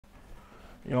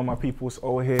You know, my people, it's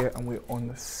all here and we're on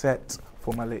the set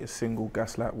for my latest single,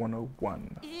 Gaslight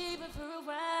 101. Even for a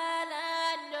while,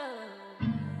 I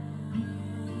know.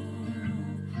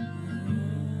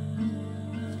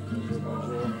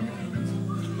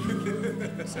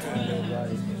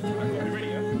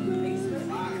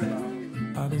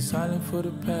 I've been silent for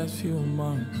the past few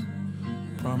months.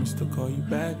 Promised to call you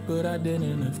back, but I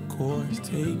didn't, of course.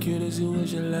 Take it as it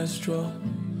was your last straw.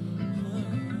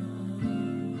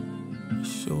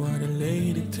 So I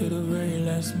delayed it to the very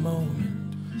last moment.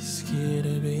 Scared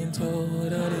of being told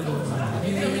that it was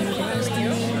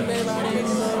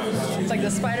It's like the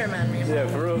Spider-Man meme. Yeah,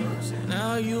 for real. so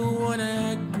now you wanna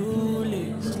act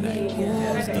clueless, like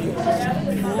who's this?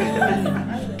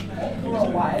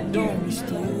 Don't be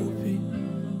stupid.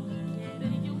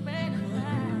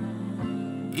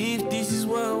 If this is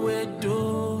what we're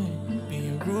doing,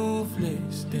 being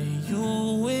ruthless, then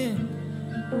you win.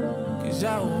 Cause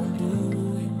I won't do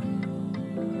it.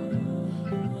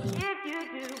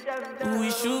 We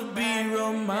should be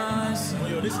romancing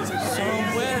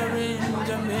somewhere in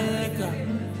Jamaica,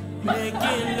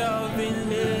 making love in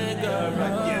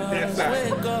Lagos.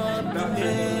 Wake up the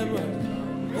neighbor.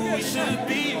 We should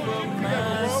be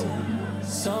romancing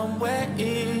somewhere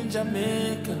in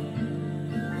Jamaica.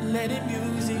 Let the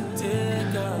music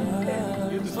take us.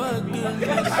 For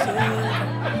goodness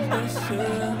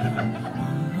sake.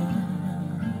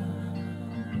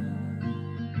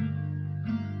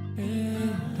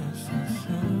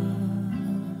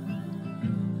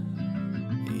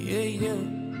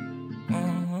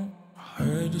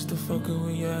 Heard just to fucking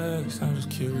with your ex. I'm just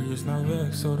curious, not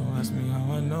vexed. So don't ask me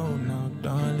how I know now,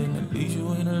 darling. At least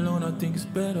you ain't alone. I think it's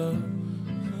better.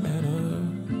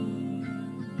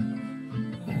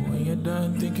 When you're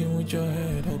done thinking with your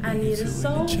head, hope I you need get a to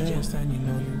soul. in the chest, and you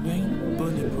know you ain't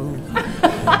bulletproof.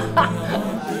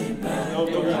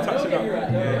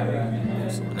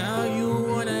 So now you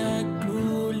wanna act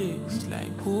clueless,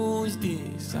 like who's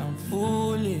this? I'm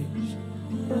foolish,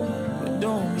 but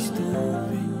don't be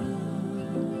stupid.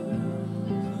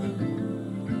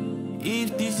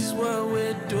 If this is what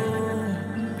we're doing,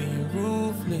 being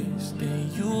ruthless,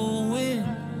 then you win.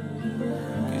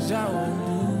 Cause I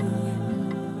won't do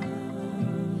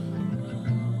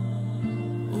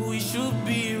it. We should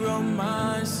be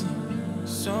romancing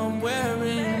somewhere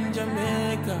in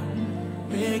Jamaica,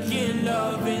 making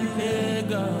love in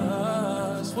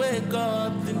Lagos. Wake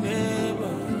up the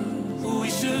neighbor. We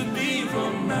should be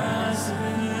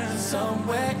romancing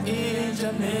somewhere in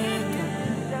Jamaica.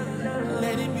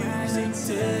 Let the music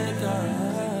take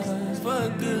us. For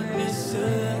goodness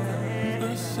sake.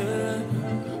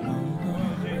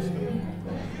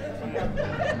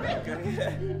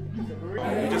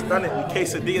 We just done it. We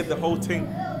quesadilla the whole thing. You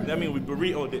know what I mean? We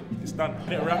burritoed it. It's done.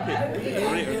 Didn't wrap it.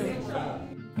 Burritoed it.